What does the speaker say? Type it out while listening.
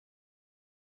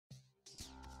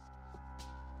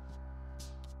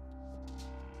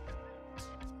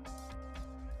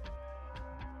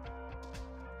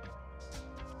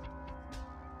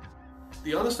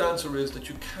The honest answer is that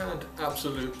you can't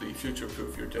absolutely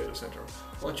future-proof your data center.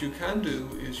 What you can do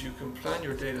is you can plan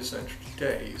your data center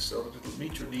today so that it will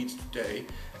meet your needs today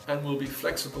and will be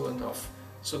flexible enough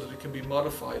so that it can be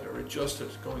modified or adjusted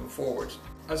going forward.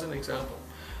 As an example,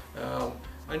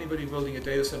 anybody building a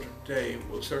data center today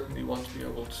will certainly want to be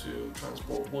able to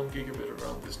transport 1 gigabit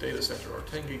around this data center or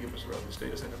 10 gigabits around this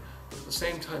data center, but at the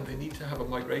same time they need to have a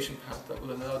migration path that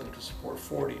will allow them to support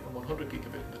 40 and 100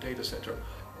 gigabit in the data center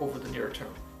over the near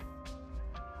term.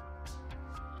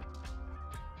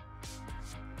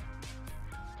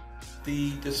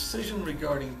 The decision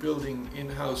regarding building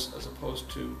in-house as opposed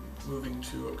to moving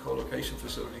to a co-location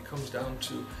facility comes down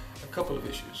to a couple of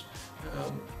issues.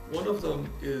 One of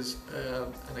them is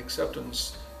an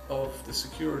acceptance of the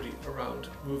security around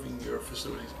moving your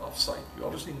facilities off-site. You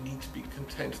obviously need to be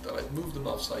content that I've moved them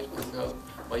off-site and now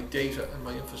my data and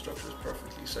my infrastructure is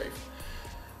perfectly safe.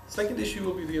 Second issue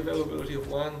will be the availability of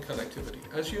WAN connectivity.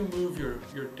 As you move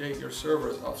your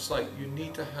servers off-site, you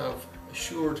need to have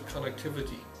assured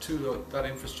connectivity to that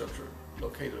infrastructure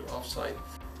located off-site.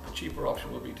 The cheaper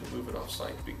option will be to move it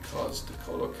off-site because the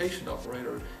co-location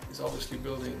operator is obviously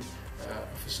building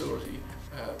a facility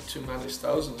to manage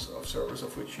thousands of servers,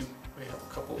 of which you may have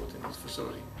a couple within this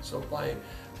facility. So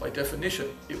by definition,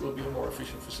 it will be a more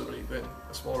efficient facility than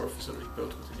a smaller facility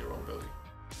built within your own building.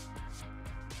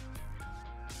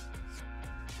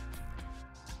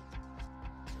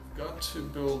 You've got to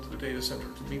build the data center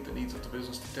to meet the needs of the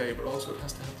business today, but also it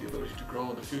has to have the ability to grow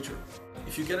in the future.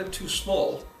 If you get it too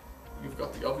small, you've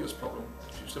got the obvious problem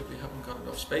that you simply haven't got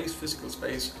enough space, physical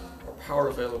space, or power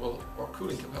available, or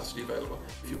cooling capacity available.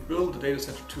 If you build the data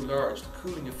center too large, the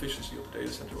cooling efficiency of the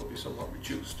data center will be somewhat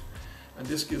reduced, and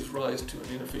this gives rise to an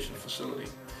inefficient facility.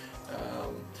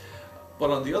 But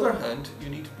on the other hand, you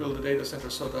need to build the data center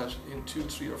so that in 2,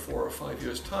 3, or 4, or 5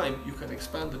 years' time, you can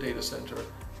expand the data center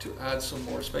to add some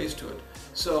more space to it.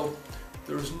 So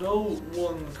there is no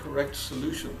one correct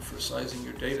solution for sizing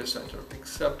your data center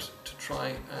except to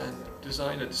try and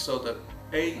design it so that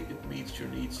A, it meets your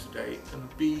needs today,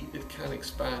 and B, it can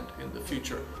expand in the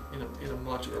future in a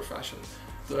modular fashion,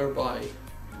 thereby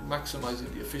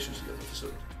maximizing the efficiency of the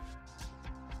facility.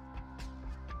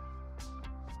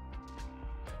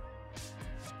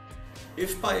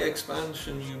 If by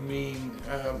expansion you mean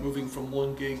moving from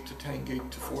 1 gig to 10 gig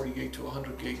to 40 gig to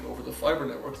 100 gig over the fiber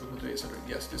network within the data center,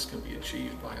 yes, this can be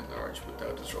achieved by and large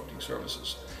without disrupting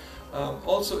services.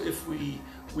 Also, if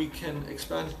we can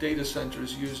expand data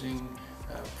centers using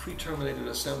pre-terminated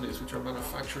assemblies which are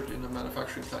manufactured in a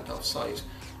manufacturing plant off-site,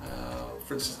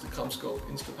 for instance the CommScope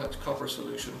Instapatch copper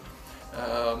solution,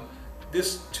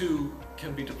 this too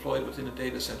can be deployed within a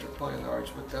data center by and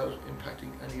large without impacting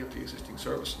any of the existing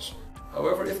services.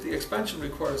 However, if the expansion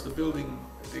requires the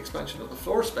expansion of the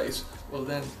floor space, well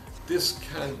then this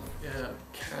can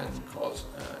cause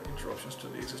interruptions to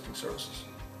the existing services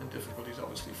and difficulties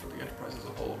obviously for the enterprise as a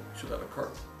whole should that occur.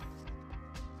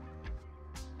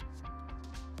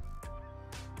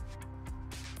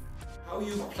 How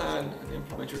you plan and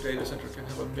implement your data center can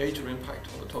have a major impact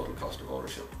on the total cost of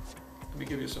ownership. Let me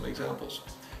give you some examples.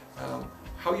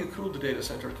 How you cool the data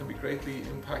center can be greatly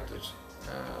impacted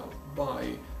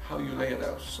by how you lay it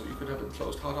out. So you could have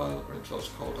enclosed hot aisle or enclosed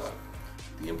cold aisle.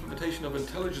 The implementation of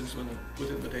intelligence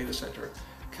within the data center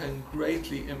can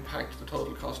greatly impact the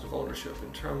total cost of ownership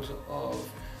in terms of,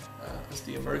 as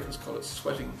the Americans call it,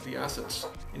 sweating the assets.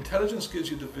 Intelligence gives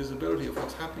you the visibility of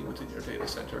what's happening within your data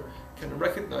center, can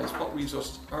recognize what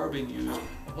resources are being used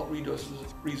and what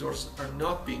resources are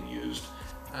not being used,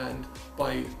 and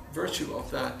by virtue of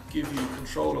that give you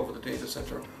control over the data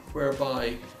center,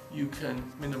 whereby you can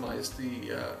minimize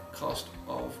the cost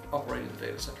of operating the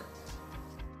data center.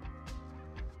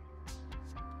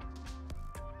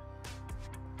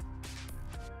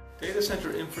 Data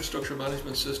center infrastructure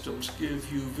management systems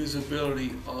give you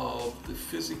visibility of the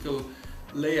physical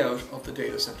layout of the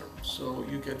data center. So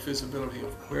you get visibility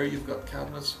of where you've got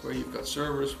cabinets, where you've got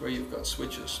servers, where you've got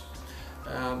switches.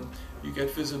 You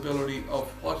get visibility of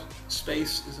what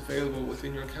space is available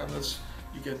within your cabinets.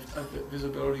 You get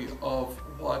visibility of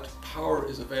what power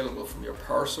is available from your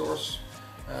power source.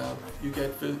 You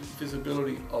get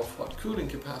visibility of what cooling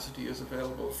capacity is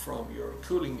available from your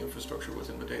cooling infrastructure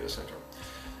within the data center,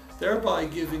 thereby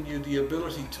giving you the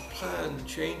ability to plan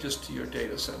changes to your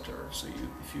data center. So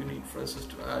if you need, for instance,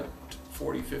 to add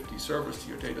 40, 50 servers to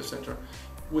your data center,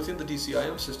 within the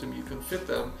DCIM system you can fit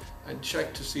them and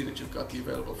check to see that you've got the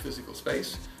available physical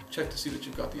space, check to see that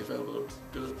you've got the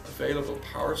available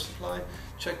power supply,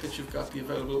 check that you've got the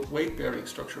available weight bearing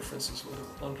structure, for instance,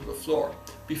 under the floor,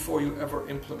 before you ever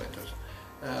implement it.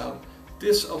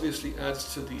 This obviously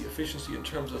adds to the efficiency in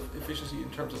terms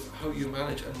of how you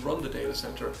manage and run the data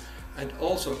center, and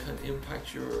also can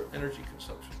impact your energy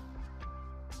consumption.